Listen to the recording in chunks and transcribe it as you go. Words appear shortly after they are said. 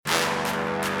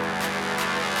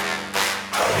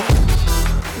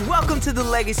Welcome to the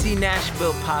Legacy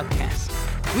Nashville podcast.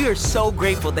 We are so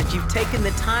grateful that you've taken the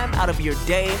time out of your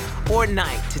day or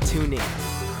night to tune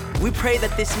in. We pray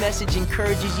that this message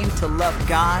encourages you to love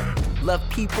God, love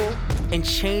people, and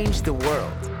change the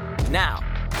world. Now,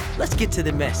 let's get to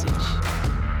the message.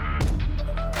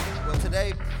 Well,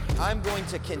 today I'm going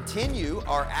to continue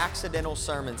our accidental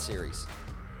sermon series.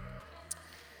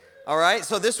 All right,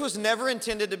 so this was never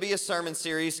intended to be a sermon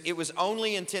series. It was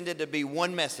only intended to be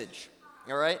one message.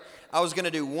 All right, I was going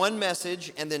to do one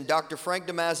message, and then Dr. Frank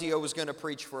DiMaggio was going to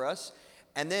preach for us,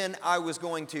 and then I was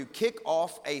going to kick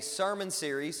off a sermon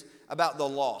series about the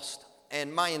lost.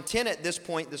 And my intent at this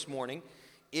point this morning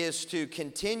is to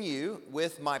continue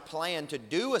with my plan to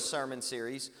do a sermon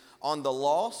series on the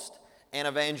lost and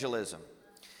evangelism.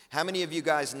 How many of you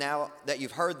guys, now that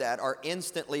you've heard that, are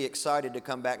instantly excited to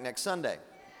come back next Sunday?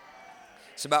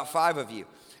 It's about 5 of you.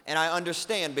 And I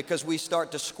understand, because we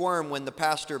start to squirm when the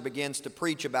pastor begins to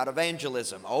preach about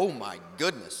evangelism. Oh my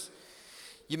goodness.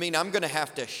 You mean I'm going to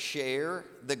have to share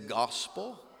the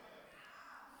gospel?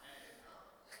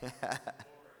 How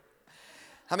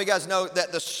many guys know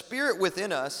that the Spirit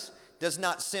within us does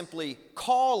not simply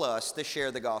call us to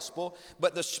share the gospel,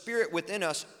 but the Spirit within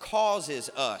us causes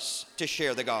us to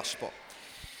share the gospel?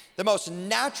 The most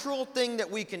natural thing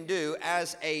that we can do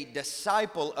as a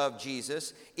disciple of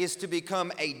Jesus is to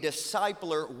become a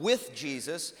discipler with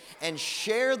Jesus and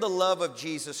share the love of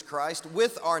Jesus Christ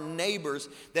with our neighbors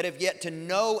that have yet to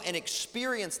know and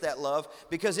experience that love,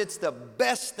 because it's the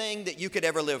best thing that you could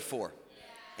ever live for.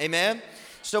 Amen?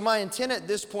 So my intent at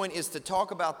this point is to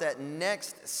talk about that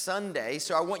next Sunday.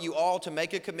 So I want you all to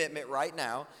make a commitment right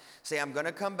now. Say, I'm going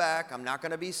to come back. I'm not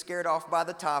going to be scared off by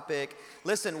the topic.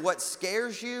 Listen, what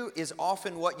scares you is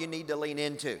often what you need to lean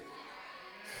into.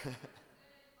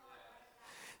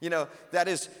 You know, that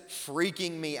is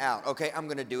freaking me out. Okay, I'm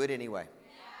going to do it anyway.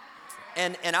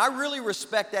 And I really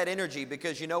respect that energy,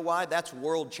 because you know why? That's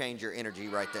world changer energy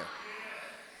right there.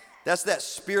 That's that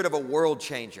spirit of a world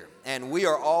changer. And we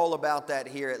are all about that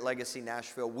here at Legacy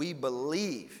Nashville. We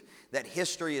believe that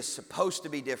history is supposed to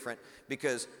be different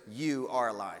because you are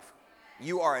alive.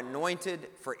 You are anointed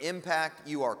for impact.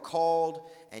 You are called,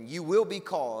 and you will be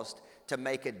caused to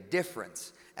make a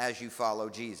difference as you follow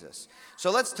Jesus. So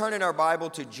let's turn in our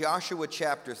Bible to Joshua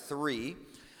chapter 3.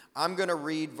 I'm going to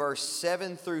read verse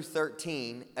 7 through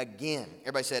 13 again.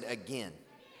 Everybody said again.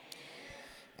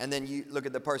 And then you look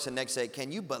at the person next and say,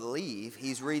 can you believe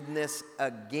he's reading this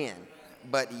again?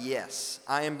 But yes,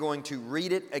 I am going to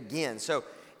read it again. So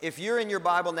if you're in your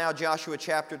Bible now, Joshua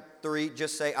chapter 3,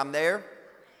 just say, I'm there.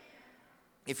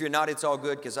 If you're not, it's all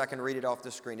good, because I can read it off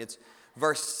the screen. It's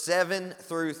verse 7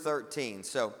 through 13.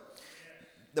 So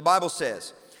the Bible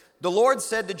says, the Lord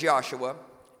said to Joshua,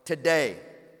 today,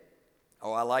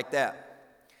 oh, I like that.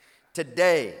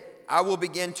 Today, I will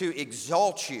begin to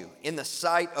exalt you in the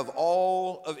sight of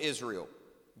all of Israel,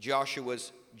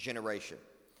 Joshua's generation,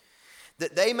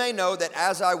 that they may know that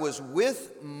as I was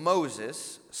with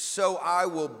Moses, so I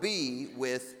will be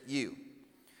with you.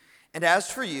 And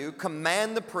as for you,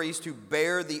 command the priest to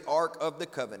bear the ark of the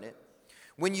covenant.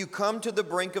 When you come to the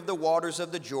brink of the waters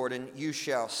of the Jordan, you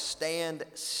shall stand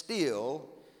still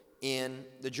in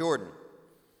the Jordan.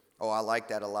 Oh, I like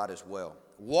that a lot as well.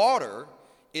 Water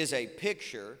is a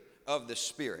picture of the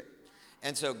Spirit.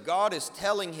 And so God is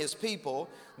telling his people,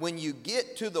 when you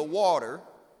get to the water,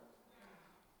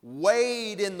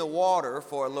 wade in the water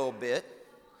for a little bit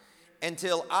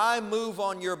until I move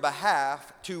on your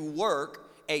behalf to work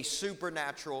a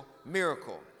supernatural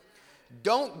miracle.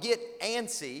 Don't get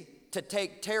antsy to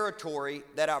take territory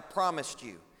that I've promised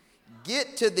you.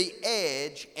 Get to the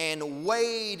edge and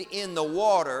wade in the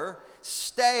water.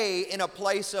 Stay in a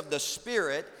place of the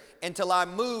Spirit until I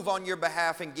move on your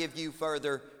behalf and give you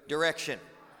further direction.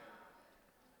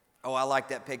 Oh, I like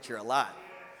that picture a lot.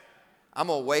 I'm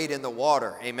going to wade in the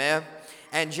water, amen?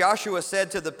 And Joshua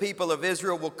said to the people of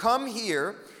Israel, well, come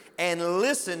here and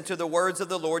listen to the words of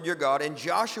the Lord your God. And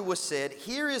Joshua said,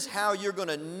 here is how you're going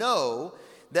to know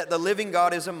that the living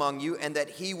God is among you, and that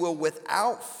he will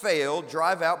without fail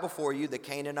drive out before you the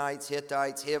Canaanites,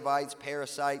 Hittites, Hivites,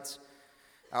 Perizzites.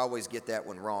 I always get that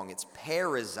one wrong. It's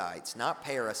Perizzites, not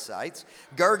parasites.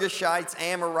 Girgashites,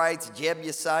 Amorites,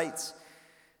 Jebusites.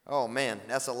 Oh man,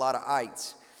 that's a lot of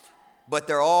ites. But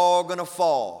they're all going to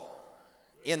fall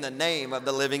in the name of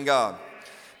the living God.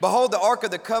 Behold, the ark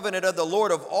of the covenant of the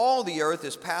Lord of all the earth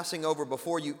is passing over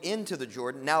before you into the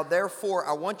Jordan. Now, therefore,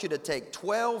 I want you to take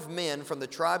 12 men from the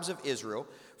tribes of Israel,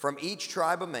 from each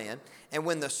tribe of man. And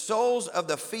when the soles of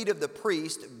the feet of the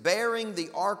priest bearing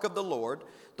the ark of the Lord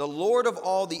of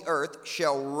all the earth,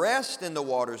 shall rest in the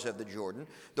waters of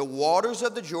the waters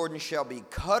of the Jordan shall be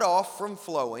cut off from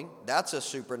flowing. That's a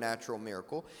supernatural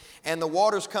miracle. And the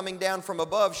waters coming down from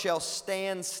above shall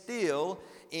stand still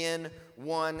in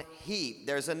one heap.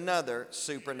 There's another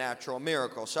supernatural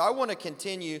miracle. So I want to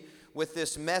continue with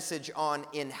this message on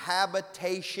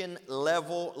inhabitation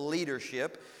level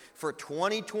leadership for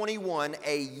 2021,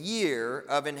 a year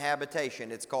of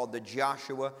inhabitation. It's called the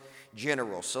Joshua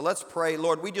General. So let's pray.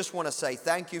 Lord, we just want to say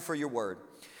thank you for your word.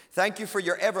 Thank you for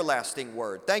your everlasting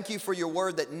word. Thank you for your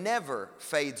word that never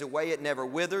fades away. It never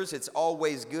withers. It's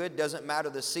always good. Doesn't matter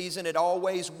the season. It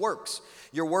always works.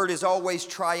 Your word is always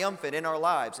triumphant in our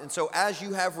lives. And so as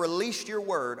you have released your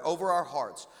word over our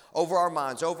hearts, over our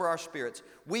minds, over our spirits,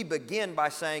 we begin by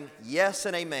saying yes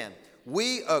and amen.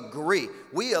 We agree.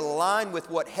 We align with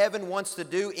what heaven wants to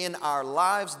do in our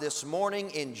lives this morning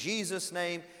in Jesus'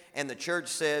 name. And the church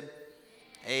said,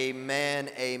 amen,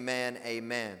 amen,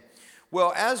 amen.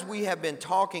 Well, as we have been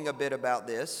talking a bit about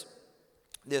this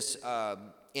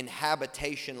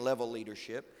inhabitation level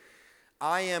leadership,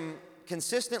 I am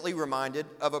consistently reminded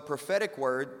of a prophetic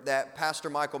word that Pastor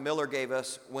Michael Miller gave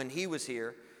us when he was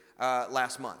here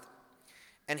last month.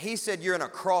 And he said, you're in a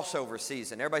crossover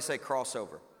season. Everybody say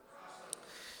crossover.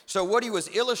 So what he was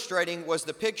illustrating was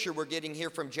the picture we're getting here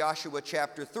from Joshua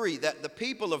chapter 3, that the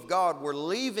people of God were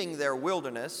leaving their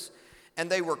wilderness and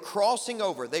they were crossing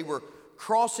over. They were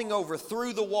crossing over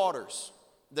through the waters,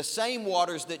 the same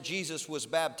waters that Jesus was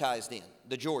baptized in,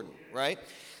 the Jordan, right?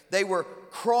 They were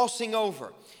crossing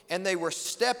over and they were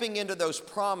stepping into those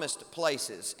promised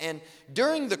places. And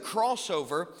during the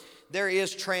crossover, there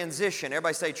is transition.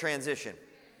 Everybody say transition.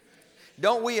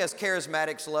 Don't we as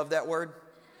charismatics love that word?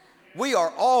 We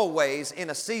are always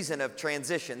in a season of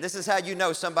transition. This is how you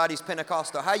know somebody's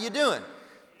Pentecostal. How you doing?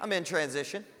 I'm in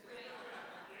transition.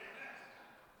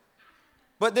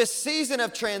 But this season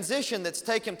of transition that's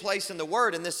taken place in the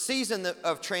Word and this season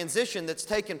of transition that's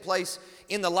taken place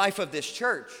in the life of this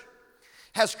church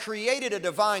has created a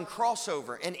divine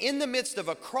crossover. And in the midst of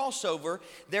a crossover,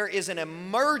 there is an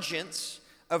emergence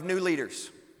of new leaders.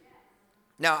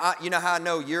 Now, you know how I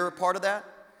know you're a part of that?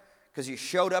 Because you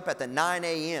showed up at the 9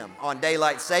 a.m. on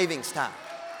daylight savings time.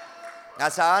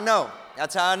 That's how I know.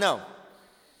 That's how I know.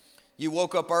 You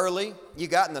woke up early, you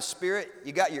got in the spirit,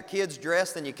 you got your kids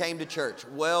dressed, and you came to church.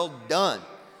 Well done.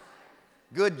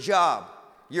 Good job.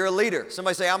 You're a leader.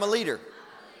 Somebody say, I'm a leader.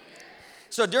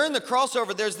 So during the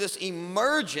crossover, there's this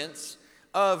emergence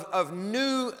of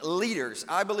new leaders.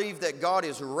 I believe that God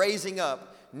is raising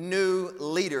up new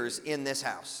leaders in this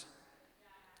house.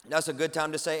 That's a good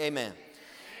time to say amen.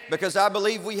 Because I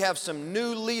believe we have some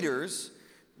new leaders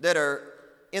that are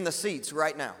in the seats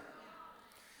right now.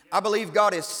 I believe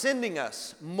God is sending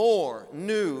us more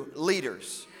new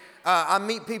leaders. I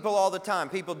meet people all the time.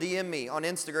 People DM me on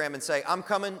Instagram and say, I'm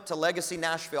coming to Legacy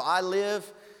Nashville. I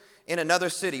live in another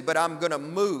city, but I'm going to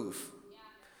move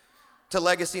to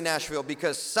Legacy Nashville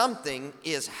because something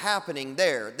is happening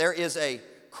there. There is a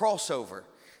crossover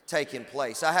taking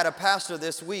place. I had a pastor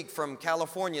this week from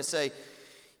California say,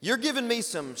 you're giving me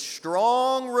some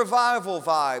strong revival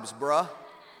vibes, bruh.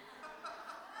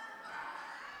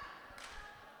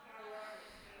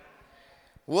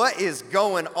 What is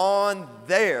going on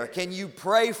there? Can you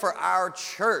pray for our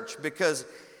church? Because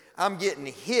I'm getting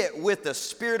hit with the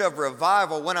spirit of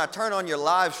revival when I turn on your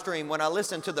live stream, when I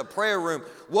listen to the prayer room.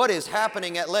 What is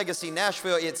happening at Legacy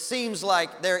Nashville? It seems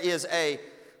like there is a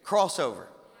crossover.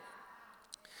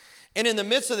 And in the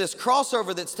midst of this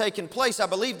crossover that's taking place, I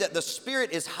believe that the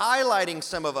Spirit is highlighting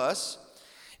some of us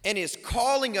and is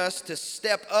calling us to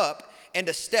step up and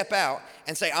to step out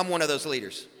and say, I'm one of those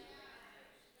leaders.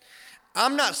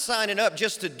 I'm not signing up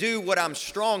just to do what I'm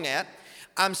strong at.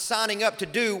 I'm signing up to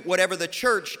do whatever the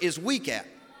church is weak at.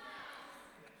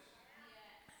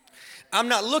 I'm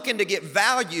not looking to get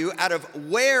value out of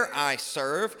where I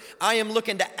serve. I am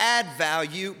looking to add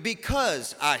value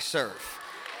because I serve.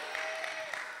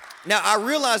 Now, I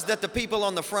realize that the people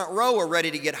on the front row are ready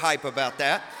to get hype about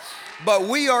that, but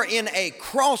we are in a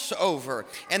crossover,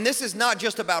 and this is not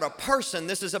just about a person,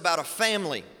 this is about a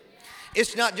family.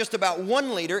 It's not just about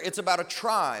one leader, it's about a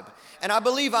tribe. And I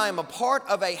believe I am a part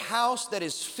of a house that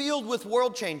is filled with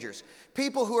world changers.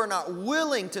 People who are not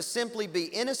willing to simply be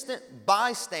innocent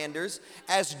bystanders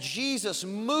as Jesus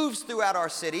moves throughout our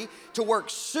city to work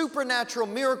supernatural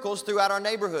miracles throughout our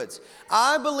neighborhoods.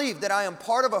 I believe that I am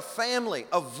part of a family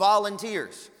of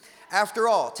volunteers. After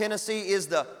all, Tennessee is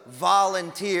the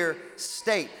volunteer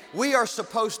state. We are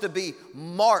supposed to be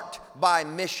marked by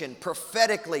mission,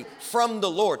 prophetically from the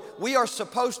Lord. We are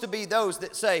supposed to be those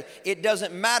that say, it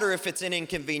doesn't matter if it's an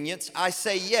inconvenience. I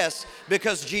say yes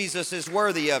because Jesus is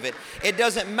worthy of it. It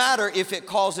doesn't matter if it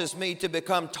causes me to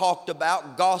become talked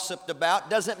about, gossiped about.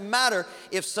 Doesn't matter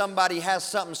if somebody has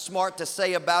something smart to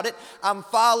say about it. I'm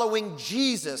following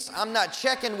Jesus. I'm not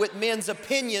checking with men's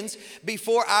opinions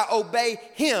before I obey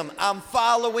Him. I'm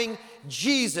following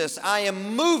Jesus. I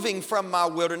am moving from my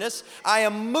wilderness. I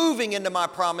am moving into my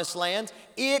promised land.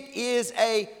 It is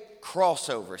a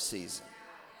crossover season.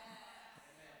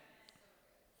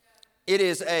 It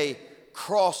is a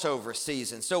crossover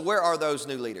season. So where are those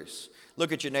new leaders?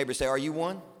 Look at your neighbor, say, are you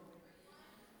one?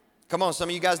 Come on, some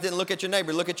of you guys didn't look at your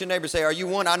neighbor. Look at your neighbor, say, are you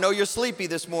one? I know you're sleepy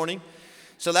this morning,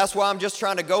 so that's why I'm just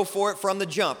trying to go for it from the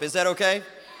jump. Is that okay?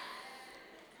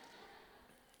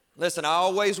 Listen, I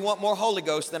always want more Holy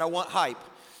Ghost than I want hype.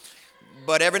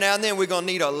 But every now and then we're going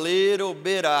to need a little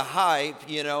bit of hype,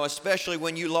 you know, especially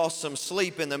when you lost some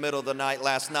sleep in the middle of the night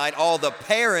last night. All the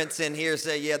parents in here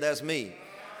say, yeah, that's me.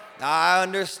 I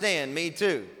understand, me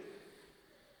too.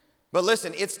 But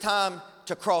listen, it's time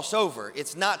to cross over.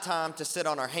 It's not time to sit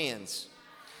on our hands.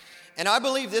 And I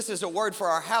believe this is a word for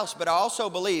our house, but I also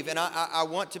believe, and I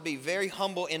want to be very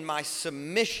humble in my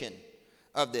submission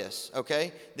of this,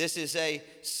 okay? This is a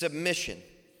submission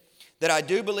that I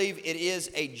do believe it is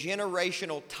a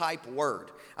generational type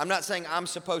word. I'm not saying I'm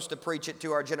supposed to preach it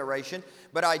to our generation,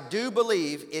 but I do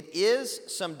believe it is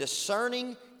some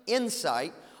discerning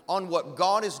insight on what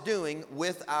God is doing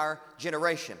with our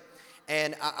generation.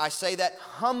 And I say that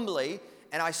humbly,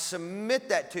 and I submit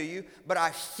that to you, but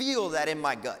I feel that in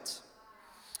my guts.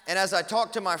 And as I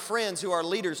talk to my friends who are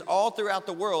leaders all throughout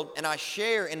the world, and I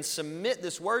share and submit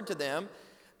this word to them,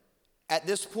 at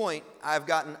this point, I've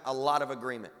gotten a lot of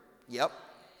agreement. Yep,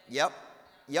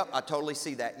 I totally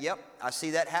see that. Yep, I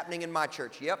see that happening in my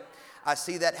church. Yep, I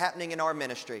see that happening in our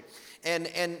ministry.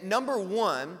 And number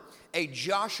one, a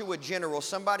Joshua general,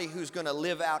 somebody who's going to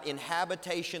live out in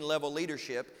habitation level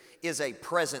leadership, is a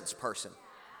presence person.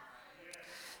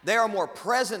 They are more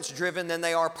presence driven than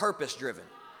they are purpose driven.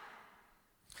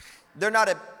 They're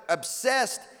not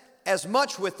obsessed as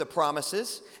much with the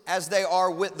promises as they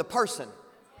are with the person.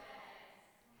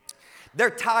 They're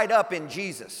tied up in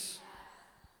Jesus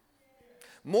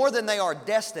more than they are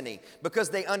destiny, because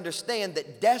they understand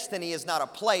that destiny is not a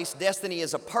place, destiny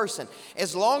is a person.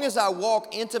 As long as I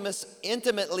walk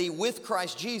intimately with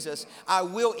Christ Jesus, I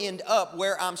will end up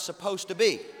where I'm supposed to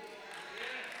be.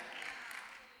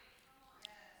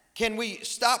 Can we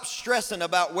stop stressing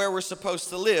about where we're supposed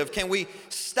to live? Can we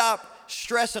stop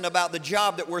stressing about the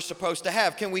job that we're supposed to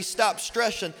have? Can we stop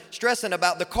stressing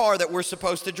about the car that we're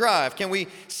supposed to drive? Can we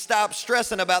stop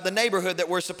stressing about the neighborhood that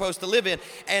we're supposed to live in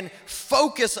and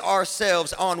focus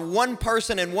ourselves on one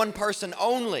person and one person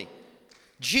only?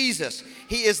 Jesus.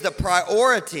 He is the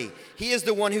priority. He is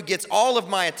the one who gets all of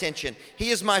my attention. He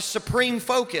is my supreme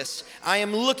focus. I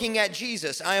am looking at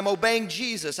Jesus. I am obeying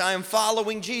Jesus. I am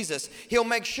following Jesus. He'll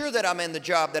make sure that I'm in the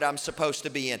job that I'm supposed to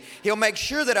be in. He'll make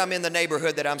sure that I'm in the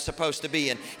neighborhood that I'm supposed to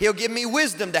be in. He'll give me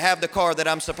wisdom to have the car that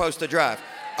I'm supposed to drive.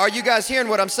 Are you guys hearing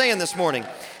what I'm saying this morning?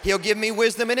 He'll give me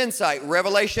wisdom and insight,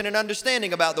 revelation and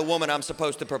understanding about the woman I'm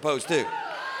supposed to propose to.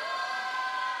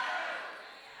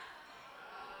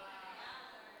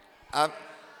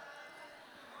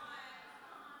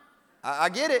 I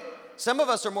get it. Some of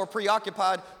us are more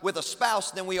preoccupied with a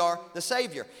spouse than we are the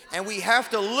Savior. And we have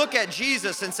to look at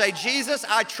Jesus and say, Jesus,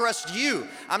 I trust you.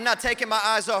 I'm not taking my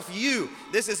eyes off you.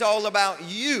 This is all about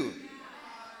you.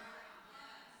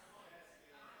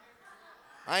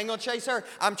 I ain't gonna chase her.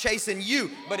 I'm chasing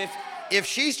you. But if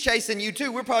she's chasing you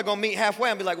too, we're probably gonna meet halfway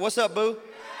and be like, what's up, boo?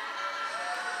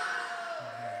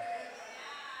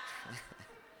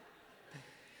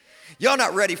 Y'all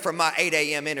not ready for my 8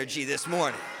 a.m. energy this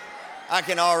morning. I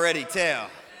can already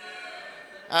tell.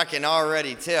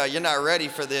 You're not ready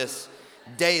for this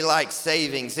daylight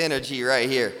savings energy right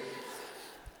here.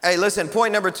 Hey, listen,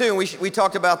 point number 2, and we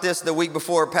talked about this the week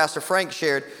before Pastor Frank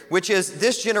shared, which is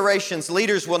this generation's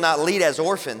leaders will not lead as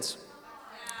orphans,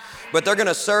 but they're going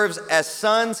to serve as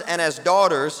sons and as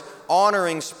daughters,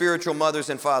 honoring spiritual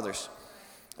mothers and fathers.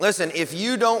 Listen, if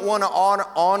you don't want to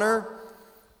honor,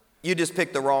 you just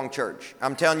picked the wrong church.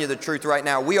 I'm telling you the truth right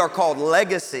now. We are called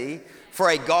legacy for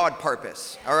a God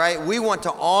purpose, all right? We want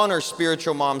to honor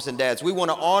spiritual moms and dads. We want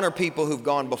to honor people who've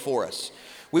gone before us.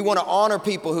 We want to honor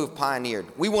people who've pioneered.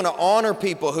 We want to honor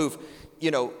people who've,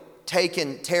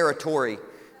 taken territory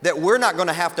that we're not going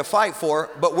to have to fight for,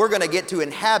 but we're going to get to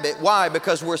inhabit. Why?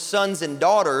 Because we're sons and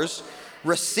daughters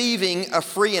receiving a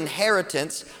free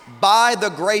inheritance by the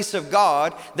grace of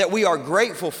God that we are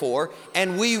grateful for,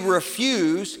 and we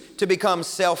refuse to become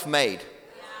self-made.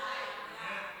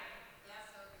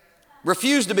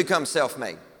 Refuse to become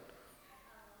self-made.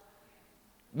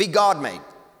 Be God-made.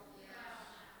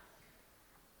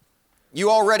 You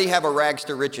already have a rags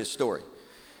to riches story.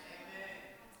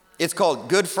 It's called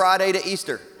Good Friday to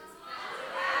Easter.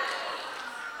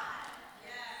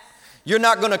 You're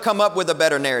not going to come up with a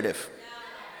better narrative.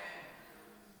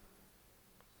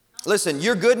 Listen,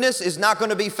 your goodness is not going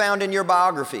to be found in your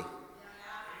biography.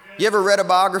 You ever read a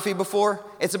biography before?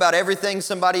 It's about everything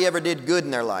somebody ever did good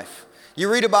in their life. You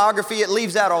read a biography, it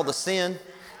leaves out all the sin,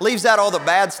 leaves out all the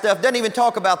bad stuff, doesn't even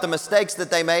talk about the mistakes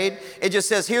that they made. It just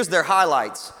says, here's their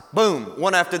highlights. Boom,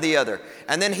 one after the other.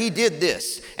 And then he did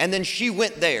this, and then she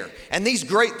went there, and these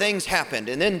great things happened,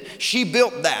 and then she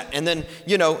built that. And then,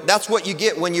 that's what you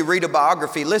get when you read a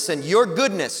biography. Listen, your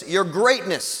goodness, your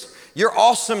greatness, your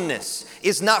awesomeness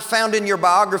is not found in your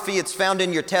biography, it's found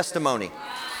in your testimony.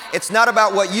 It's not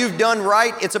about what you've done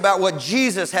right, it's about what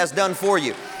Jesus has done for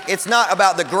you. It's not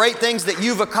about the great things that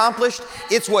you've accomplished,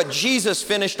 it's what Jesus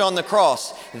finished on the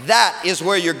cross. That is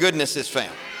where your goodness is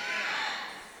found.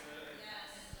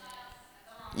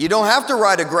 You don't have to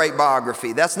write a great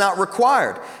biography. That's not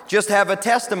required. Just have a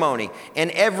testimony.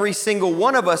 And every single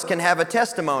one of us can have a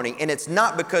testimony. And it's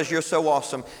not because you're so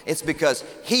awesome. It's because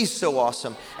He's so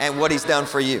awesome and what He's done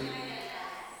for you.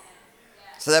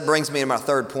 So that brings me to my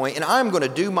third point. And I'm going to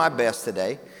do my best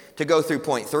today to go through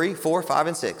point 3, 4, 5,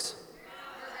 and 6.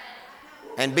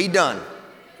 And be done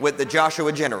with the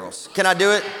Joshua generals. Can I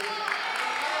do it?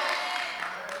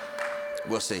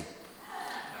 We'll see.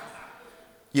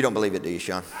 You don't believe it, do you,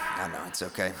 Sean? I know, it's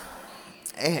okay.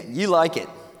 And you like it.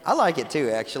 I like it too,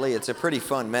 actually. It's a pretty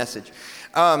fun message.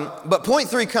 But point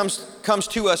 3 comes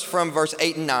to us from verse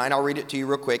 8 and 9. I'll read it to you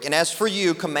real quick. And as for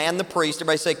you, command the priest.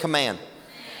 Everybody say command.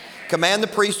 Command the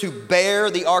priest to bear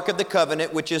the ark of the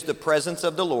covenant, which is the presence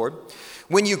of the Lord.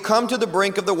 When you come to the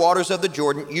brink of the waters of the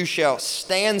Jordan, you shall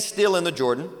stand still in the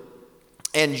Jordan.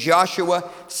 And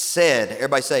Joshua said,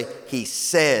 everybody say, he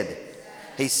said.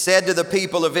 He said to the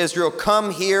people of Israel,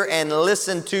 come here and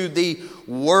listen to the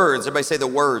words. Everybody say the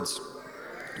words.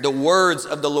 The words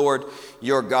of the Lord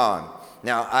your God.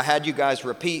 Now, I had you guys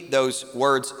repeat those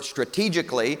words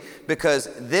strategically because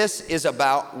this is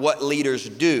about what leaders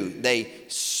do. They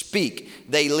speak.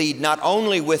 They lead not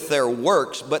only with their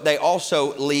works, but they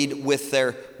also lead with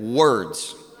their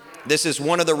words. This is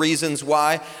one of the reasons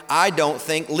why I don't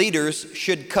think leaders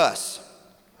should cuss.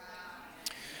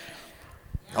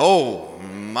 Oh,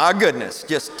 my goodness.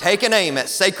 Just take an aim at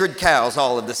sacred cows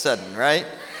all of a sudden, right?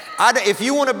 If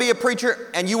you want to be a preacher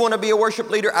and you want to be a worship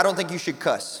leader, I don't think you should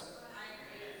cuss.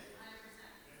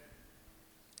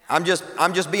 I'm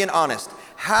just being honest.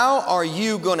 How are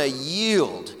you going to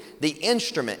yield the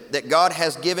instrument that God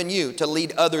has given you to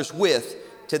lead others with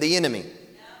to the enemy?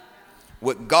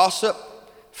 With gossip,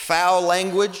 foul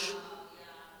language?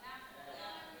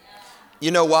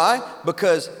 You know why?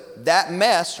 Because that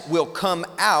mess will come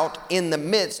out in the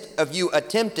midst of you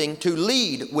attempting to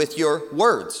lead with your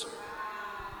words.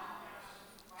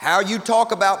 How you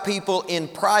talk about people in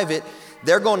private,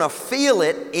 they're going to feel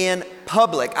it in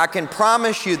public. I can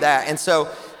promise you that. And so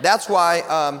that's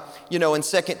why, in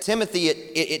 2 Timothy,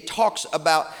 it talks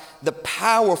about the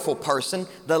powerful person,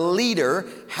 the leader,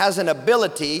 has an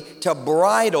ability to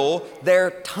bridle their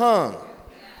tongue.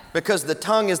 Because the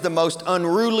tongue is the most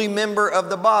unruly member of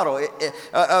the body.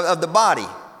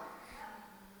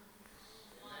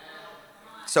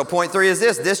 So point 3 is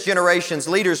this. This generation's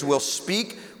leaders will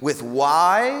speak with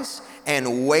wise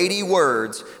and weighty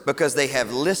words because they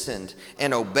have listened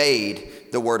and obeyed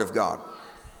the word of God.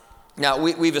 Now,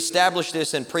 we've established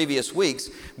this in previous weeks,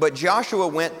 but Joshua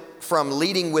went from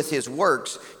leading with his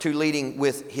works to leading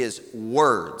with his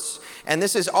words. And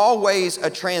this is always a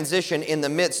transition in the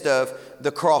midst of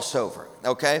the crossover,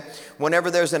 okay?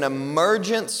 Whenever there's an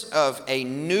emergence of a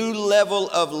new level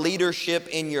of leadership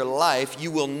in your life,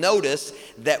 you will notice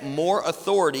that more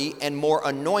authority and more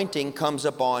anointing comes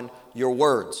upon your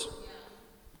words.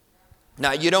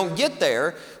 Now, you don't get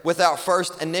there without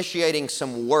first initiating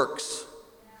some works.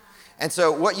 And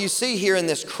so what you see here in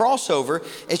this crossover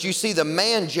is you see the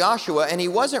man Joshua, and he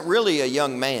wasn't really a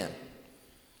young man,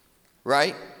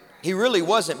 right? He really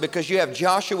wasn't, because you have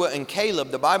Joshua and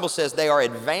Caleb. The Bible says they are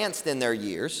advanced in their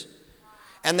years.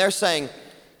 And they're saying,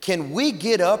 can we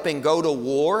get up and go to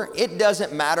war? It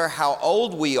doesn't matter how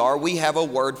old we are. We have a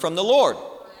word from the Lord.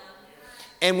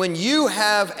 And when you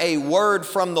have a word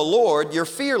from the Lord, you're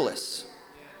fearless.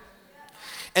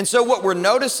 And so what we're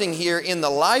noticing here in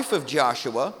the life of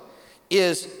Joshua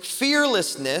is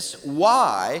fearlessness.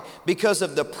 Why? Because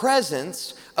of the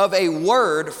presence of a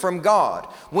word from God.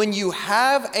 When you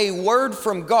have a word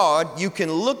from God, you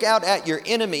can look out at your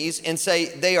enemies and say,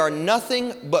 they are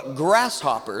nothing but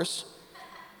grasshoppers.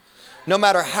 No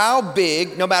matter how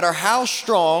big, no matter how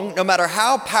strong, no matter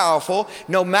how powerful,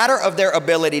 no matter of their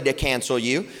ability to cancel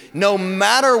you, no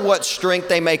matter what strength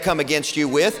they may come against you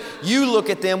with, you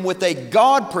look at them with a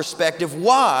God perspective.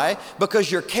 Why?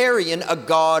 Because you're carrying a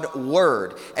God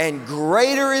word. And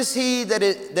greater is He that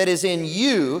is in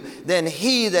you than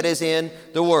he that is in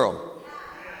the world.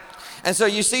 And so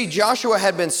you see, Joshua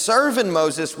had been serving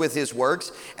Moses with his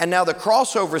works, and now the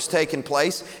crossover's taken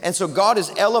place. And so God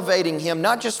is elevating him,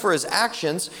 not just for his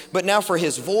actions, but now for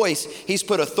his voice. He's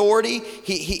put authority,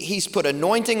 he's put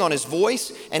anointing on his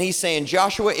voice, and he's saying,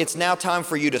 Joshua, it's now time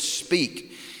for you to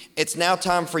speak. It's now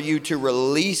time for you to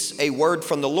release a word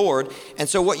from the Lord. And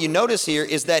so what you notice here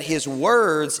is that his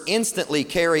words instantly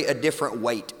carry a different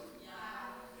weight.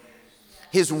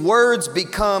 His words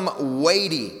become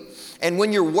weighty. And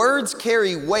when your words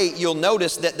carry weight, you'll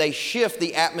notice that they shift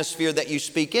the atmosphere that you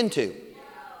speak into.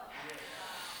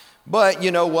 But you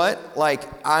know what? Like,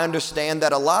 I understand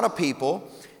that a lot of people,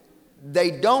 they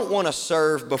don't want to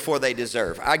serve before they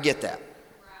deserve. I get that.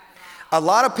 A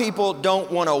lot of people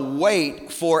don't want to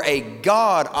wait for a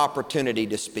God opportunity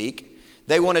to speak.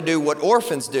 They want to do what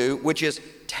orphans do, which is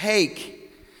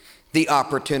take the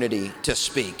opportunity to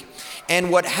speak. And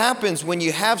what happens when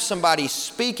you have somebody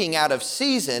speaking out of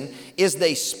season is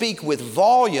they speak with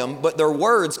volume, but their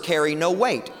words carry no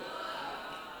weight.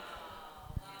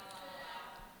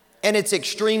 And it's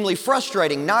extremely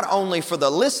frustrating, not only for the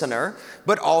listener,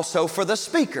 but also for the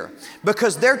speaker,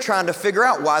 because they're trying to figure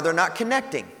out why they're not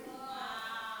connecting.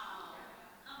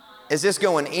 Is this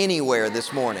going anywhere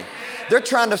this morning? They're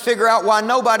trying to figure out why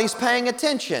nobody's paying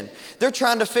attention. They're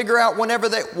trying to figure out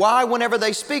why whenever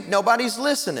they speak, nobody's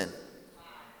listening.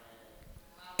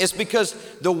 It's because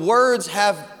the words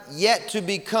have yet to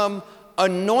become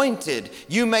anointed.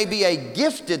 You may be a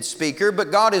gifted speaker,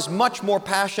 but God is much more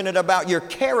passionate about your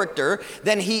character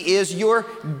than He is your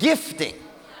gifting.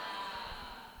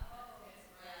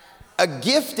 A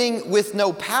gifting with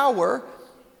no power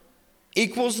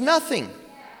equals nothing.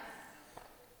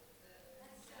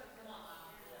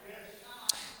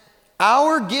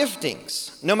 Our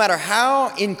giftings, no matter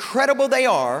how incredible they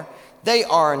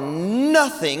are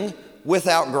nothing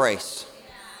without grace.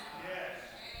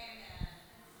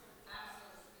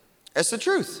 That's the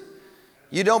truth.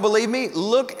 You don't believe me?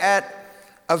 Look at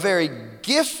a very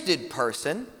gifted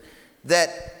person that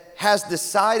has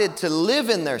decided to live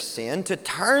in their sin, to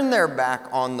turn their back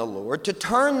on the Lord, to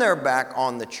turn their back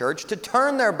on the church, to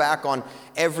turn their back on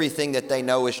everything that they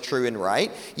know is true and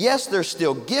right. Yes, they're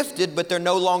still gifted, but they're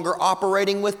no longer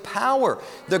operating with power.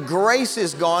 The grace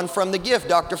is gone from the gift.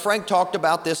 Dr. Frank talked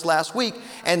about this last week.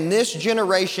 And this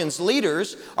generation's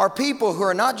leaders are people who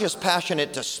are not just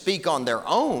passionate to speak on their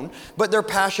own, but they're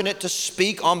passionate to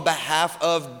speak on behalf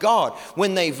of God.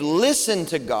 When they've listened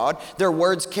to God, their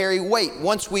words carry weight.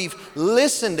 Once we've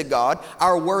listened to God,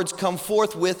 our words come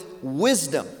forth with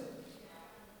wisdom.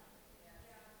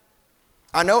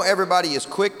 I know everybody is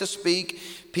quick to speak.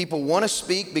 People want to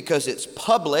speak because it's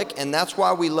public, and that's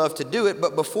why we love to do it.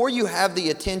 But before you have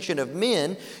the attention of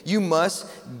men, you must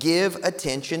give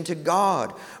attention to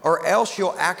God, or else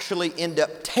you'll actually end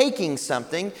up taking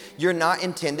something you're not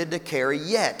intended to carry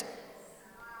yet.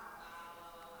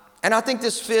 And I think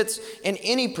this fits in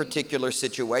any particular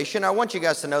situation. I want you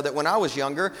guys to know that when I was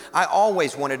younger, I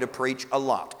always wanted to preach a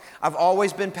lot. I've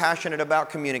always been passionate about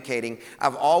communicating.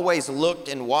 I've always looked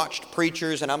and watched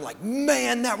preachers, and I'm like,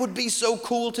 man, that would be so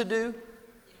cool to do.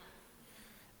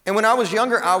 And when I was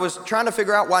younger, I was trying to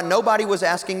figure out why nobody was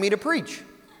asking me to preach.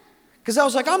 Because I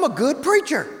was like, I'm a good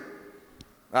preacher.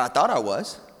 I thought I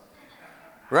was.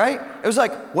 Right? It was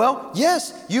like, well,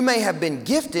 yes, you may have been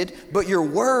gifted, but your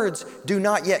words do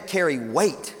not yet carry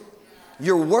weight.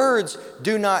 Your words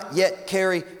do not yet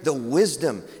carry the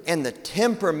wisdom and the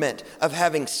temperament of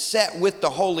having sat with the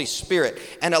Holy Spirit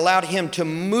and allowed Him to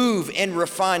move and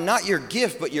refine not your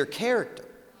gift, but your character.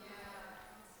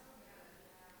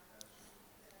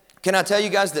 Can I tell you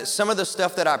guys that some of the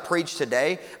stuff that I preach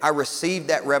today, I received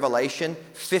that revelation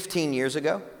 15 years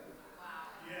ago?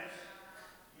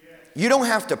 You don't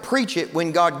have to preach it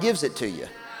when God gives it to you.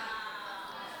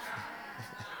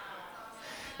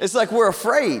 It's like we're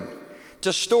afraid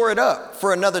to store it up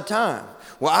for another time.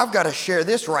 Well, I've got to share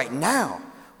this right now.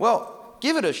 Well,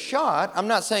 give it a shot. I'm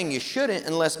not saying you shouldn't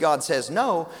unless God says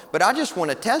no, but I just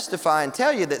want to testify and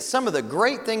tell you that some of the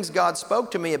great things God spoke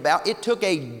to me about, it took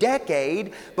a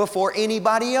decade before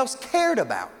anybody else cared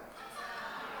about.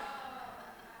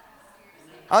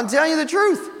 I'm telling you the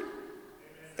truth.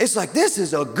 It's like, this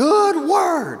is a good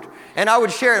word. And I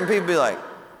would share it and people would be like,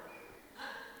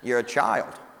 you're a child.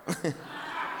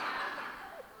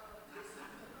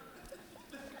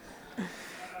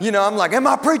 You know, I'm like, am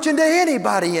I preaching to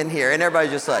anybody in here? And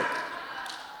everybody's just like.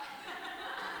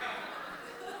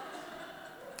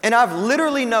 And I've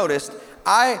literally noticed,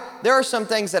 there are some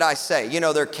things that I say, you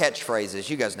know, they're catchphrases.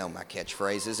 You guys know my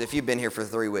catchphrases. If you've been here for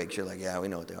 3 weeks, you're like, yeah, we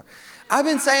know what they are. I've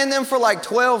been saying them for like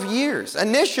 12 years.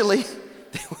 Initially,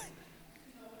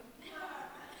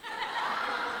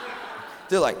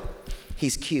 they're like,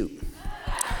 he's cute.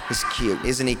 He's cute.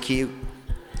 Isn't he cute?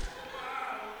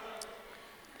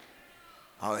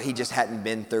 Oh, he just hadn't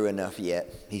been through enough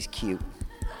yet. He's cute.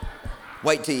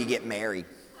 Wait till you get married.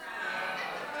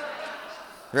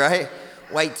 Right?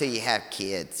 Wait till you have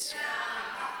kids.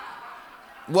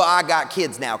 Well, I got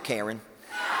kids now, Karen.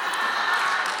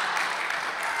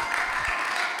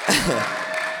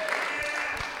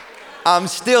 I'm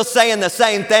still saying the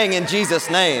same thing in Jesus'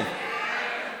 name.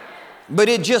 But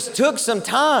it just took some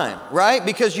time, right?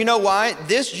 Because you know why?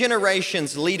 This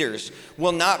generation's leaders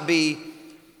will not be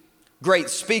great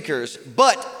speakers,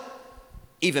 but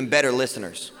even better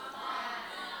listeners.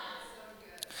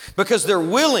 Because they're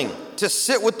willing to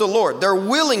sit with the Lord. They're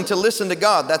willing to listen to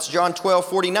God. That's John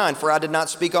 12:49. For I did not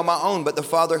speak on my own, but the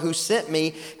Father who sent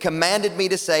me commanded me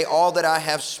to say all that I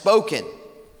have spoken.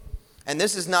 And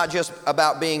this is not just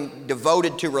about being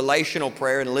devoted to relational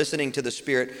prayer and listening to the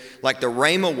Spirit like the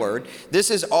Rhema word.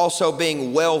 This is also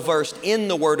being well-versed in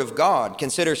the Word of God.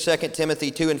 Consider 2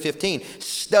 Timothy 2:15.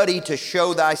 Study to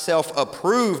show thyself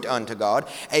approved unto God,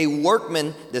 a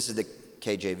workman, this is the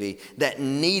KJV, that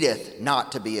needeth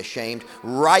not to be ashamed,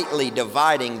 rightly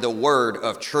dividing the word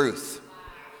of truth.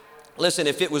 Listen,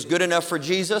 if it was good enough for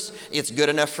Jesus, it's good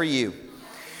enough for you.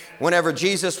 Whenever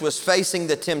Jesus was facing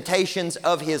the temptations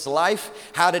of his life,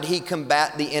 how did he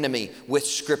combat the enemy? With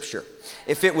Scripture.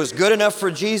 If it was good enough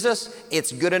for Jesus,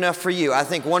 it's good enough for you. I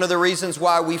think one of the reasons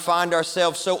why we find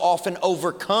ourselves so often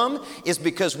overcome is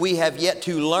because we have yet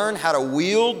to learn how to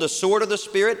wield the sword of the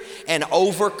Spirit and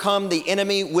overcome the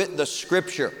enemy with the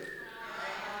Scripture.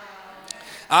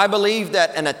 I believe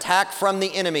that an attack from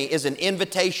the enemy is an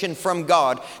invitation from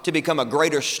God to become a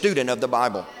greater student of the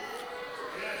Bible.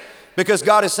 Because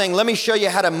God is saying, let me show you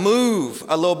how to move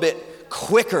a little bit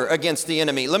quicker against the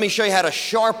enemy. Let me show you how to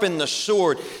sharpen the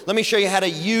sword. Let me show you how to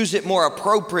use it more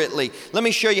appropriately. Let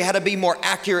me show you how to be more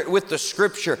accurate with the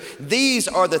Scripture. These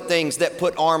are the things that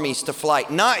put armies to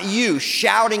flight, not you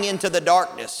shouting into the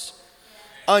darkness,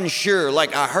 unsure,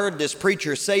 like I heard this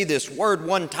preacher say this word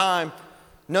one time.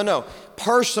 No.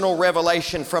 Personal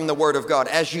revelation from the Word of God.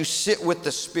 As you sit with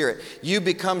the Spirit, you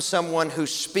become someone who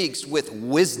speaks with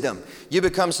wisdom. You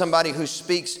become somebody who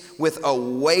speaks with a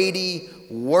weighty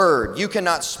word. You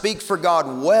cannot speak for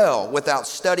God well without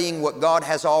studying what God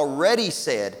has already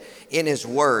said in His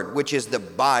Word, which is the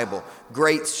Bible.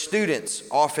 Great students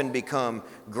often become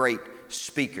great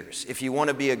speakers. If you want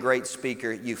to be a great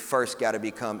speaker, you first got to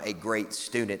become a great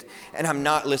student. And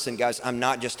listen guys, I'm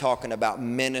not just talking about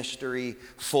ministry,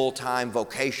 full-time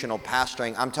vocational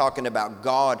pastoring. I'm talking about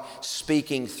God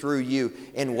speaking through you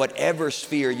in whatever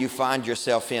sphere you find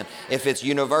yourself in. If it's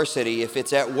university, if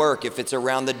it's at work, if it's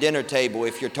around the dinner table,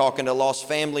 if you're talking to lost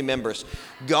family members,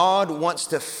 God wants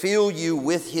to fill you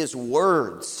with His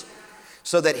words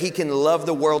so that He can love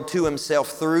the world to Himself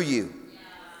through you.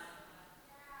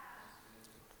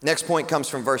 Next point comes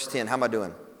from verse 10. How am I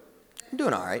doing? I'm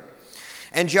doing all right.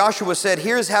 And Joshua said,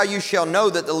 here's how you shall know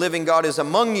that the living God is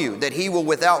among you, that He will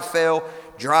without fail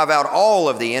drive out all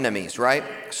of the enemies, right?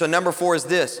 So number 4 is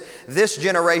this. This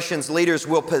generation's leaders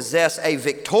will possess a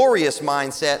victorious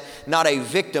mindset, not a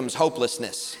victim's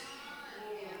hopelessness.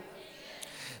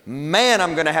 Man,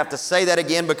 I'm going to have to say that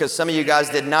again because some of you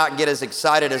guys did not get as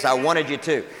excited as I wanted you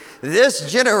to.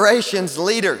 This generation's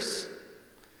leaders,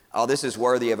 oh, this is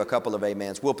worthy of a couple of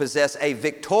amens, will possess a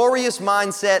victorious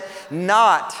mindset,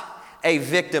 not a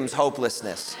victim's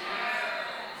hopelessness.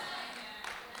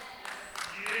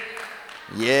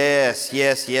 Yes.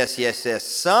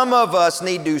 Some of us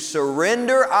need to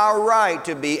surrender our right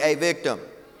to be a victim.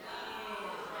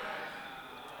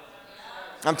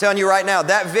 I'm telling you right now,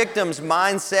 that victim's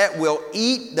mindset will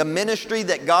eat the ministry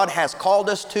that God has called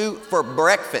us to for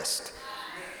breakfast.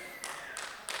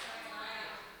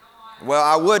 Well,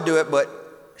 I would do it,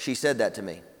 but she said that to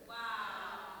me.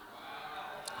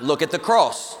 Look at the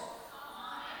cross.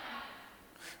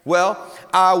 Well,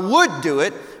 I would do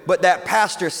it, but that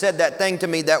pastor said that thing to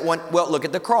me that one, well, look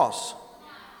at the cross.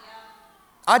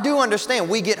 I do understand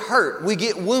we get hurt, we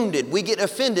get wounded, we get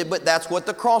offended, but that's what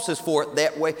the cross is for.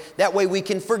 That way we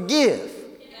can forgive.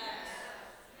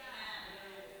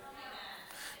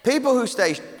 People who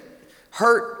stay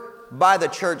hurt by the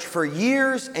church for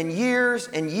years and years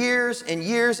and years and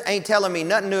years ain't telling me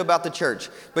nothing new about the church.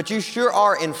 But you sure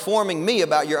are informing me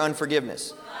about your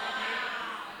unforgiveness.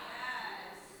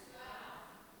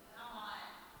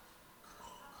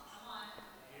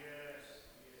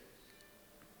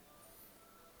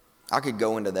 I could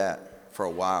go into that for a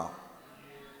while.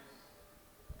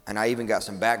 And I even got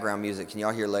some background music. Can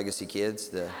y'all hear Legacy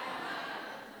Kids?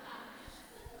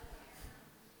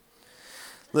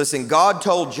 Listen, God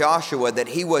told Joshua that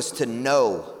he was to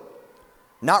know,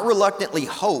 not reluctantly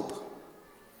hope,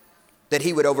 that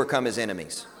he would overcome his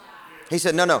enemies. He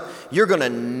said, no, you're going to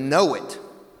know it.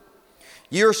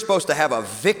 You're supposed to have a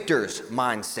victor's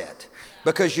mindset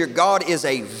because your God is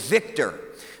a victor,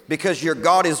 because your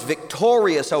God is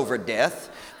victorious over death,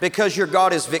 because your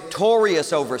God is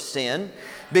victorious over sin,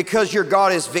 because your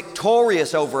God is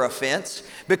victorious over offense,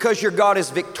 because your God is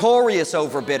victorious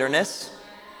over bitterness.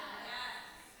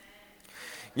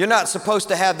 You're not supposed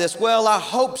to have this, well, I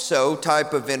hope so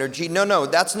type of energy. No,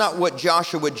 that's not what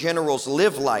Joshua generals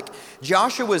live like.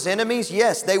 Joshua's enemies,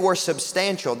 yes, they were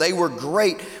substantial. They were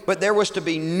great, but there was to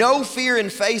be no fear in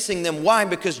facing them. Why?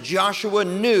 Because Joshua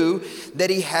knew that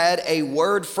he had a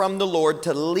word from the Lord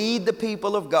to lead the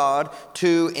people of God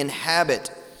to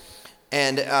inhabit.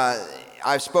 And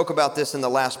I spoke about this in the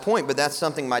last point, but that's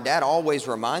something my dad always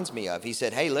reminds me of. He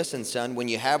said, hey, listen, son, when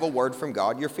you have a word from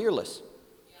God, you're fearless.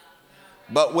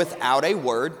 But without a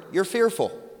word, you're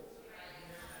fearful.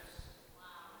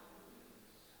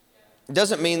 It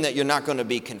doesn't mean that you're not going to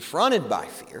be confronted by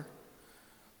fear,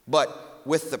 but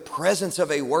with the presence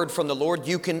of a word from the Lord,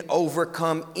 you can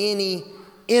overcome any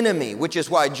enemy, which is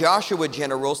why Joshua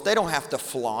generals, they don't have to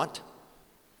flaunt.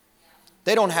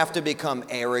 They don't have to become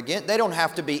arrogant. They don't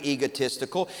have to be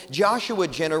egotistical. Joshua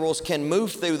generals can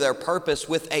move through their purpose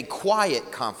with a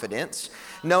quiet confidence,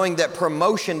 knowing that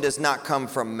promotion does not come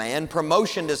from man.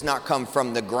 Promotion does not come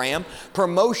from the gram.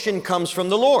 Promotion comes from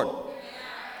the Lord.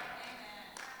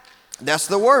 That's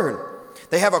the word.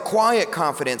 They have a quiet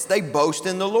confidence. They boast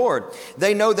in the Lord.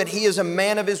 They know that He is a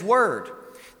man of His word.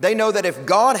 They know that if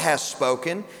God has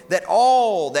spoken, that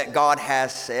all that God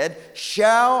has said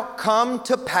shall come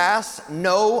to pass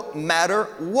no matter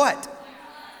what.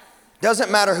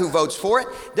 Doesn't matter who votes for it.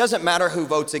 Doesn't matter who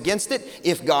votes against it.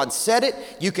 If God said it,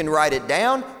 you can write it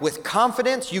down with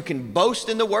confidence. You can boast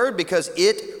in the word because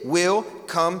it will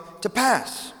come to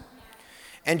pass.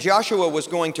 And Joshua was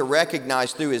going to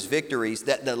recognize through his victories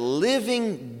that the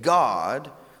living God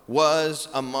was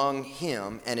among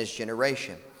him and his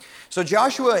generation. So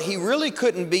Joshua, he really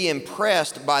couldn't be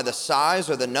impressed by the size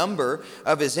or the number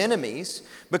of his enemies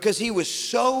because he was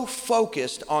so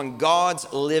focused on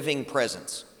God's living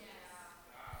presence.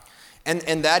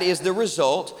 And that is the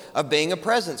result of being a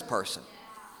presence person.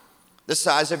 The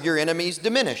size of your enemies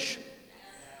diminish.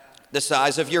 The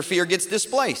size of your fear gets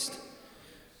displaced.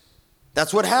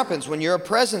 That's what happens when you're a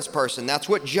presence person. That's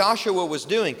what Joshua was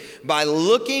doing. By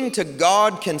looking to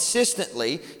God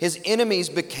consistently, his enemies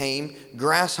became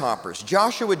grasshoppers.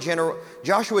 Joshua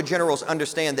generals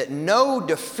understand that no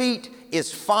defeat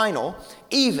is final,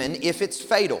 even if it's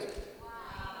fatal.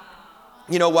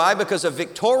 You know why? Because a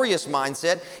victorious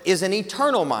mindset is an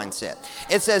eternal mindset.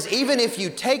 It says, even if you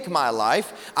take my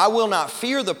life, I will not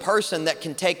fear the person that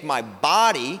can take my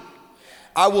body.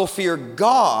 I will fear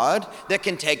God that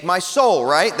can take my soul,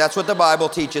 right? That's what the Bible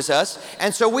teaches us.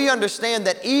 And so we understand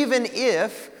that even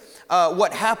if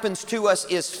what happens to us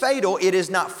is fatal, it is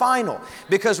not final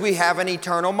because we have an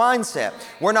eternal mindset.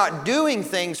 We're not doing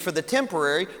things for the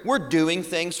temporary. We're doing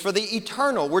things for the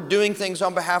eternal. We're doing things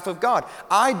on behalf of God.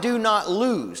 I do not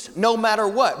lose no matter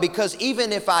what, because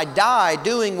even if I die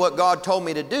doing what God told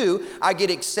me to do, I get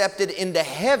accepted into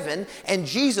heaven, and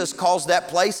Jesus calls that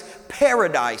place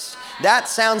paradise. That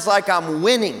sounds like I'm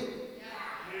winning.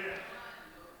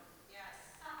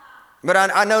 But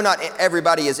I know not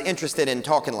everybody is interested in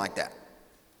talking like that.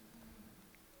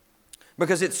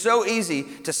 Because it's so easy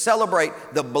to celebrate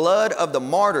the blood of the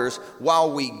martyrs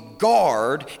while we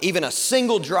guard even a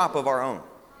single drop of our own.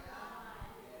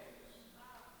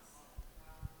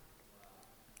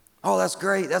 Oh, that's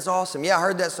great. That's awesome. Yeah, I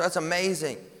heard that. So that's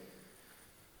amazing.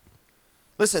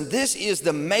 Listen, this is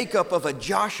the makeup of a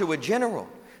Joshua general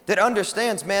that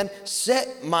understands, man,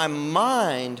 set my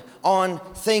mind on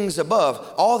things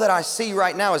above. All that I see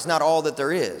right now is not all that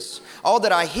there is. All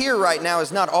that I hear right now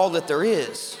is not all that there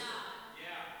is.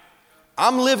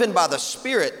 I'm living by the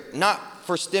Spirit, not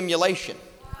for stimulation.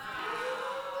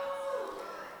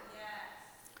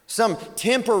 some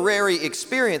temporary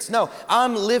experience. No,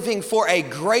 I'm living for a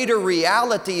greater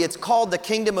reality. It's called the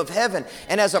kingdom of heaven.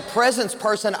 And as a presence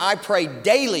person, I pray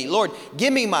daily, Lord,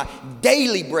 give me my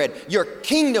daily bread. Your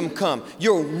kingdom come,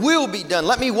 your will be done.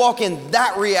 Let me walk in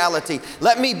that reality.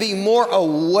 Let me be more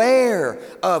aware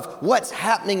of what's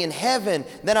happening in heaven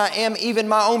than I am even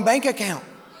my own bank account.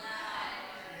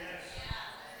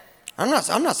 I'm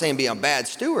not saying be a bad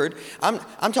steward.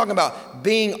 I'm talking about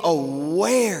being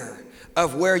aware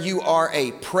of where you are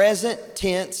a present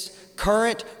tense,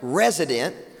 current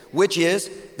resident, which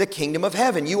is the kingdom of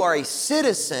heaven. You are a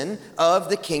citizen of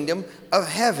the kingdom of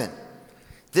heaven.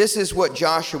 This is what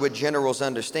Joshua generals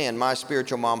understand. My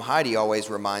spiritual mom, Heidi, always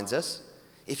reminds us,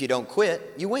 if you don't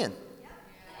quit, you win.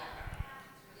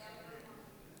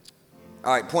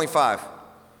 All right, point 5. You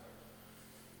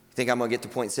think I'm going to get to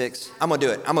point 6? I'm going to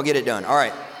do it. I'm going to get it done. All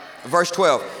right. Verse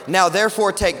 12, now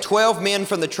therefore take 12 men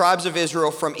from the tribes of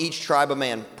Israel, from each tribe a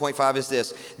man. Point 5 is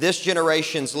this. This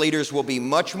generation's leaders will be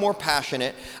much more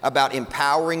passionate about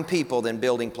empowering people than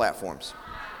building platforms.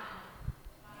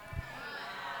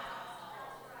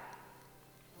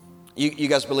 You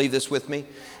guys believe this with me?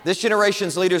 This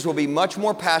generation's leaders will be much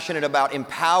more passionate about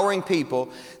empowering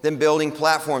people than building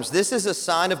platforms. This is a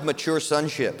sign of mature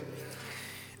sonship.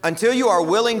 Until you are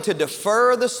willing to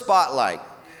defer the spotlight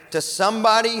to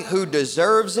somebody who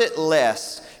deserves it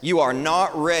less, you are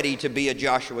not ready to be a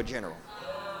Joshua general.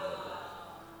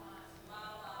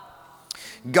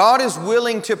 God is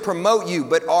willing to promote you,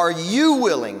 but are you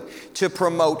willing to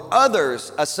promote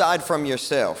others aside from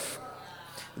yourself?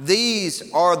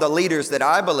 These are the leaders that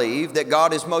I believe that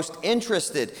God is most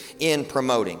interested in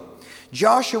promoting.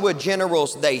 Joshua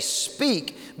generals, they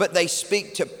speak, but they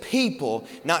speak to people,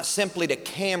 not simply to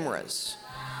cameras.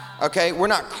 Okay, we're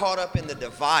not caught up in the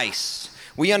device.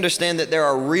 We understand that there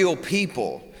are real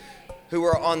people who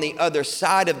are on the other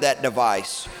side of that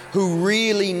device, who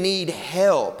really need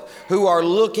help, who are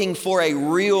looking for a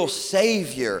real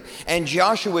Savior. And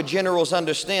Joshua generals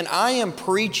understand, I am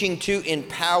preaching to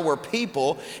empower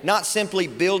people, not simply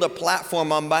build a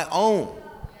platform on my own.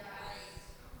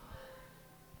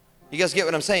 You guys get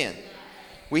what I'm saying?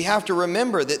 We have to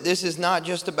remember that this is not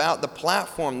just about the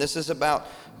platform. This is about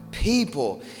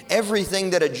people.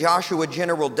 Everything that a Joshua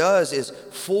general does is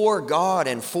for God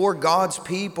and for God's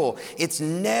people. It's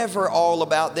never all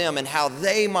about them and how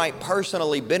they might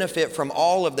personally benefit from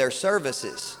all of their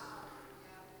services.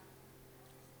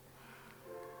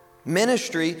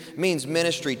 Ministry means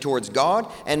ministry towards God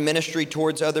and ministry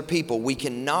towards other people. We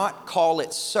cannot call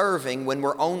it serving when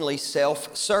we're only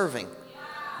self-serving.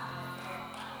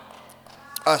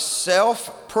 A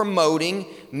self-promoting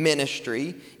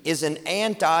ministry is an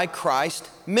anti-Christ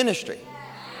ministry.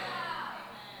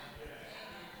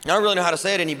 I don't really know how to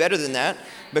say it any better than that,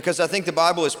 because I think the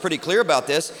Bible is pretty clear about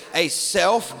this. A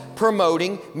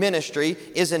self-promoting ministry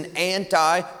is an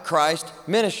anti-Christ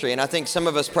ministry. And I think some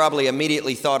of us probably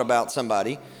immediately thought about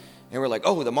somebody and we're like,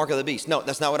 oh, the mark of the beast. No,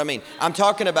 that's not what I mean. I'm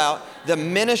talking about the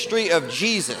ministry of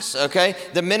Jesus, okay?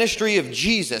 The ministry of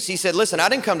Jesus. He said, listen, I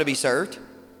didn't come to be served.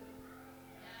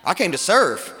 I came to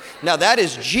serve. Now that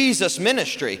is Jesus'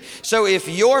 ministry. So if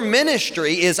your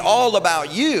ministry is all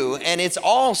about you and it's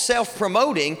all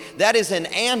self-promoting, that is an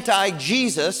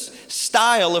anti-Jesus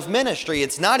style of ministry.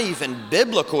 It's not even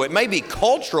biblical. It may be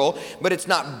cultural, but it's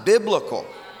not biblical.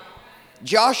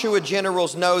 Joshua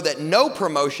generals know that no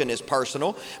promotion is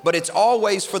personal, but it's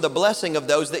always for the blessing of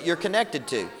those that you're connected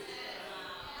to.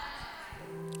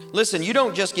 Listen, you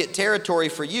don't just get territory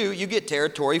for you, you get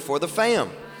territory for the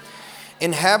fam.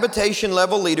 Inhabitation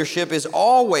level leadership is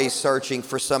always searching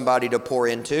for somebody to pour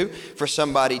into, for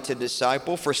somebody to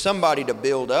disciple, for somebody to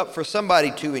build up, for somebody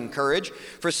to encourage,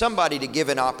 for somebody to give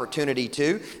an opportunity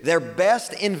to. Their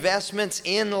best investments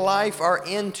in life are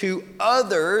into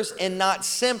others and not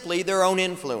simply their own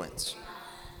influence.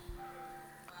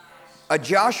 A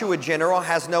Joshua general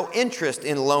has no interest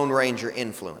in Lone Ranger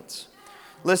influence.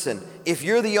 Listen, if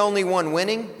you're the only one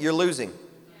winning, you're losing.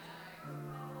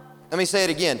 Let me say it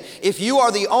again. If you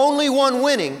are the only one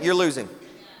winning, you're losing.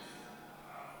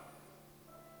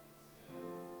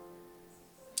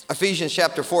 Ephesians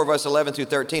chapter 4, verse 11 through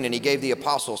 13, and he gave the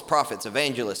apostles, prophets,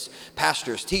 evangelists,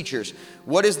 pastors, teachers.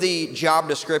 What is the job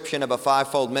description of a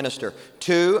fivefold minister?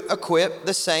 To equip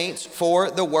the saints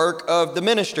for the work of the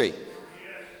ministry.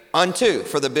 Unto,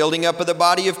 for the building up of the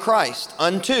body of Christ.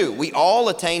 Unto, we all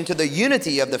attain to the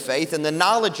unity of the faith and the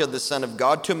knowledge of the Son of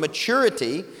God, to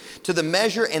maturity, to the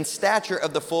measure and stature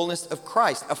of the fullness of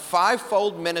Christ. A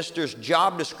fivefold minister's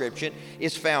job description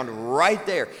is found right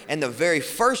there. And the very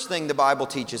first thing the Bible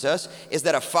teaches us is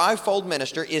that a fivefold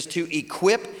minister is to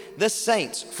equip the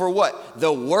saints for what?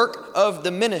 The work of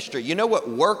the ministry. You know what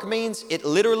work means? It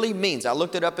literally means, I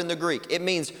looked it up in the Greek, it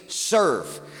means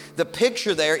serve. The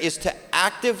picture there is to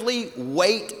actively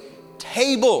wait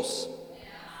tables.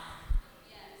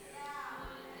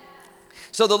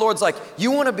 So the Lord's like,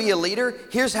 you want to be a leader?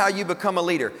 Here's how you become a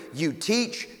leader. You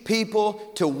teach people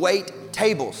to wait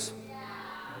tables.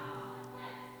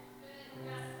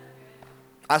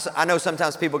 I know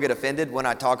sometimes people get offended when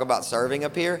I talk about serving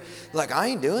up here. Like, I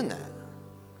ain't doing that.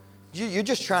 You're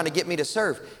just trying to get me to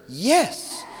serve.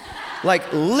 Yes.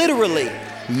 Like literally,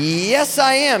 yes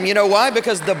I am. You know why?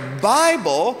 Because the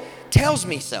Bible tells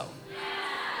me so.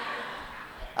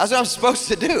 That's what I'm supposed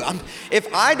to do. If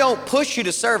I don't push you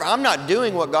to serve, I'm not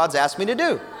doing what God's asked me to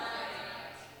do.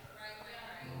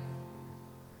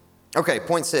 Okay,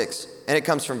 point 6, and it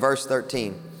comes from verse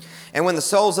 13. And when the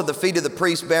soles of the feet of the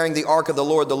priests bearing the ark of the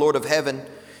Lord of heaven,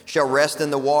 shall rest in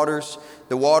the waters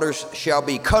shall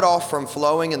be cut off from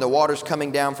flowing, and the waters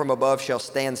coming down from above shall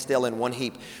stand still in one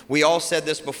heap. We all said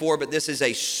this before, but this is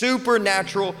a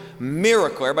supernatural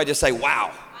miracle. Everybody just say,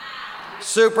 wow.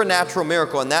 Supernatural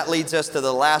miracle. And that leads us to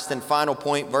the last and final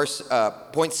point,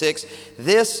 point 6.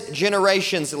 This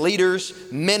generation's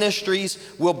leaders' ministries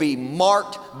will be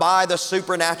marked by the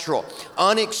supernatural.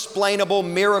 Unexplainable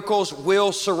miracles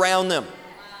will surround them.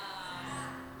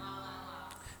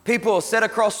 People will sit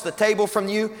across the table from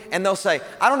you and they'll say,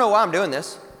 I don't know why I'm doing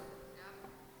this.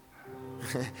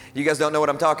 You guys don't know what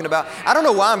I'm talking about? I don't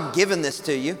know why I'm giving this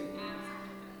to you.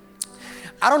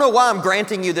 I don't know why I'm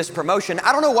granting you this promotion.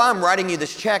 I don't know why I'm writing you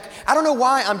this check. I don't know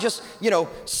why I'm just,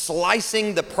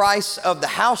 slicing the price of the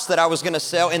house that I was going to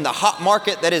sell in the hot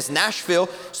market that is Nashville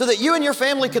so that you and your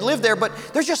family could live there. But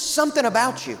there's just something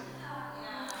about you.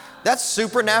 That's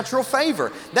supernatural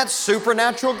favor. That's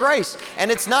supernatural grace.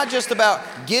 And it's not just about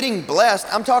getting blessed.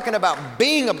 I'm talking about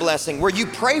being a blessing, where you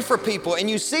pray for people and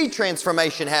you see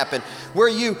transformation happen, where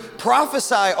you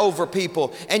prophesy over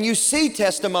people and you see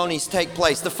testimonies take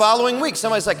place. The following week,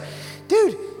 somebody's like,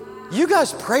 dude, you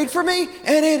guys prayed for me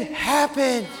and it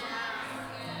happened.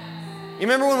 You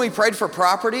remember when we prayed for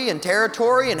property and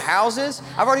territory and houses?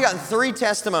 I've already gotten 3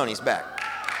 testimonies back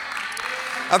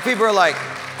of people who are like,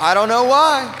 I don't know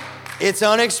why. It's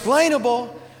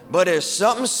unexplainable, but there's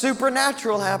something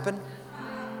supernatural happen.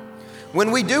 When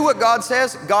we do what God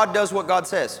says, God does what God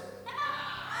says.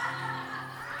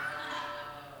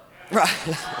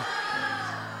 Right?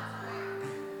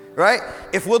 Right?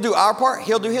 If we'll do our part,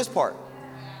 He'll do His part.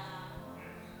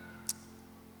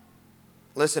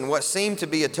 Listen, what seemed to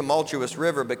be a tumultuous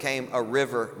river became a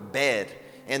river bed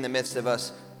in the midst of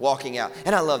us walking out.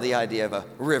 And I love the idea of a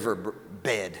river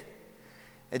bed.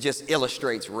 It just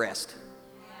illustrates rest.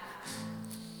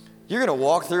 You're going to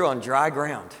walk through on dry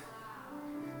ground,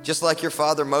 just like your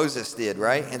father Moses did,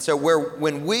 right? And so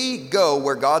when we go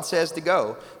where God says to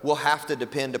go, we'll have to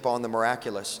depend upon the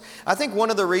miraculous. I think one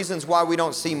of the reasons why we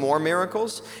don't see more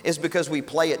miracles is because we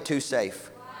play it too safe.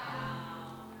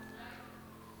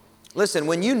 Listen,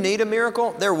 when you need a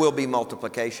miracle, there will be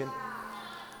multiplication.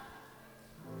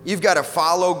 You've got to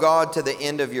follow God to the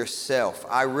end of yourself.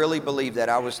 I really believe that.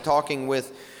 I was talking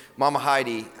with Mama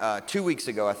Heidi 2 weeks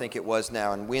ago, I think it was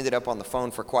now, and we ended up on the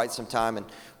phone for quite some time, and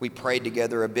we prayed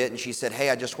together a bit, and she said, hey,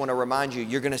 I just want to remind you,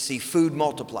 you're going to see food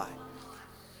multiply.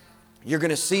 You're going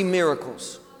to see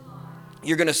miracles.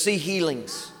 You're going to see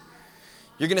healings.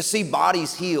 You're going to see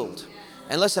bodies healed.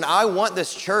 And listen, I want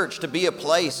this church to be a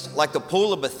place like the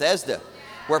Pool of Bethesda,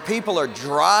 where people are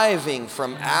driving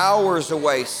from hours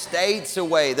away, states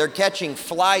away. They're catching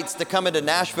flights to come into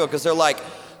Nashville because they're like,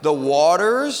 the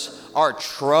waters are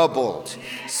troubled.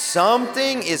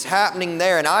 Something is happening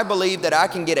there. And I believe that I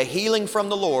can get a healing from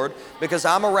the Lord because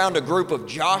I'm around a group of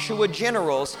Joshua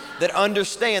generals that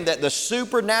understand that the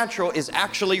supernatural is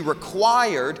actually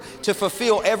required to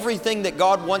fulfill everything that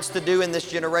God wants to do in this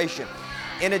generation.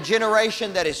 In a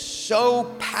generation that is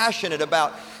so passionate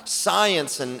about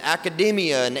science and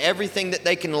academia and everything that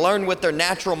they can learn with their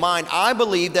natural mind, I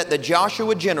believe that the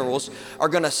Joshua generals are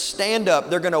going to stand up.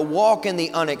 They're going to walk in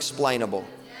the unexplainable.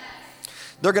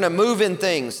 They're going to move in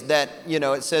things that,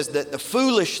 it says that the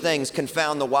foolish things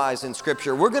confound the wise in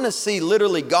Scripture. We're going to see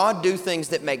literally God do things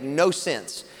that make no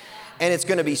sense. And it's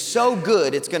going to be so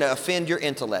good, it's going to offend your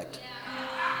intellect.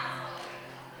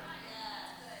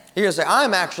 You're going to say,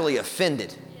 I'm actually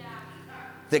offended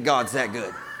that God's that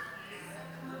good.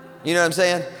 You know what I'm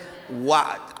saying?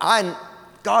 Why?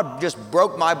 God just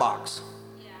broke my box.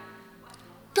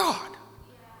 God,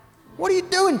 what are you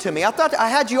doing to me? I thought I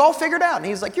had you all figured out. And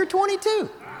He's like, you're 22.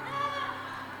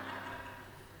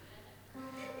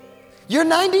 You're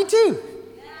 92.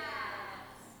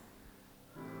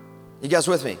 You guys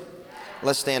with me?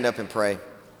 Let's stand up and pray.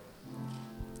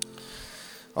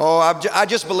 Oh, I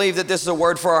just believe that this is a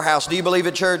word for our house. Do you believe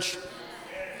it, church?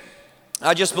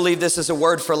 I just believe this is a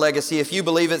word for Legacy. If you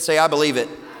believe it, say, I believe it.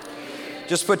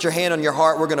 Just put your hand on your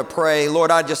heart. We're going to pray.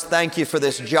 Lord, I just thank you for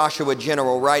this Joshua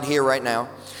general right here, right now.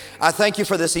 I thank you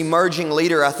for this emerging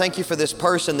leader. I thank you for this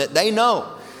person that they know.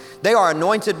 They are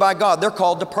anointed by God. They're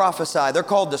called to prophesy. They're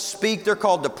called to speak. They're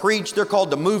called to preach. They're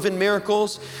called to move in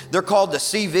miracles. They're called to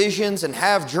see visions and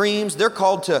have dreams. They're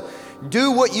called to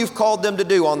do what you've called them to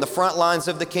do on the front lines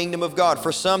of the kingdom of God.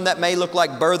 For some, that may look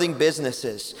like birthing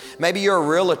businesses. Maybe you're a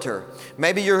realtor.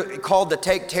 Maybe you're called to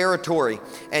take territory,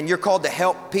 and you're called to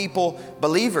help people,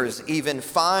 believers even,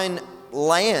 find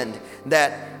land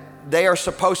that they are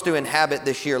supposed to inhabit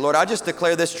this year. Lord, I just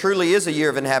declare this truly is a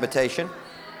year of inhabitation.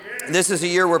 This is a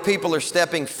year where people are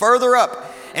stepping further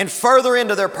up and further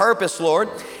into their purpose, Lord.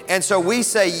 And so we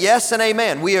say yes and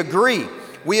amen. We agree.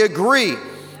 We agree.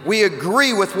 We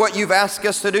agree with what you've asked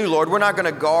us to do, Lord. We're not going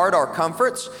to guard our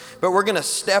comforts, but we're going to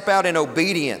step out in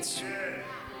obedience.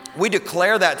 We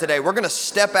declare that today. We're going to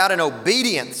step out in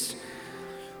obedience.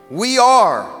 We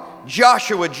are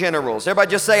Joshua generals. Everybody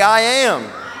just say, I am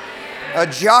a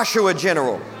Joshua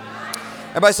general.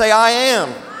 Everybody say, I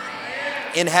am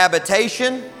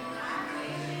inhabitation,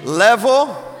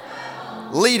 level,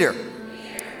 leader.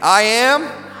 I am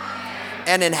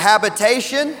an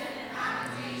inhabitation,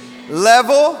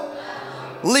 level,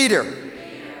 leader.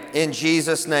 In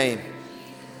Jesus' name.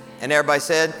 And everybody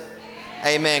said,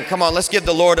 amen. Come on, let's give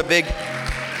the Lord a big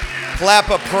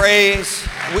clap of praise.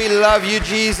 We love you,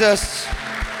 Jesus.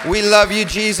 We love you,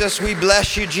 Jesus. We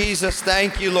bless you, Jesus.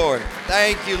 Thank you, Lord.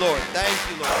 Thank you, Lord.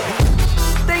 Thank you, Lord.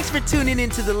 Thanks for tuning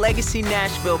into the Legacy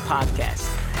Nashville podcast.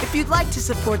 If you'd like to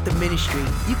support the ministry,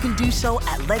 you can do so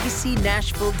at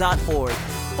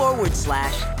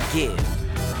legacynashville.org/give.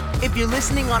 If you're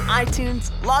listening on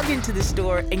iTunes, log into the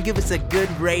store and give us a good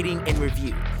rating and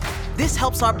review. This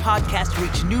helps our podcast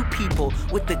reach new people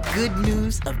with the good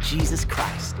news of Jesus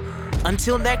Christ.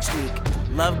 Until next week,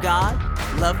 love God,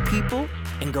 love people,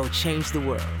 and go change the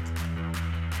world.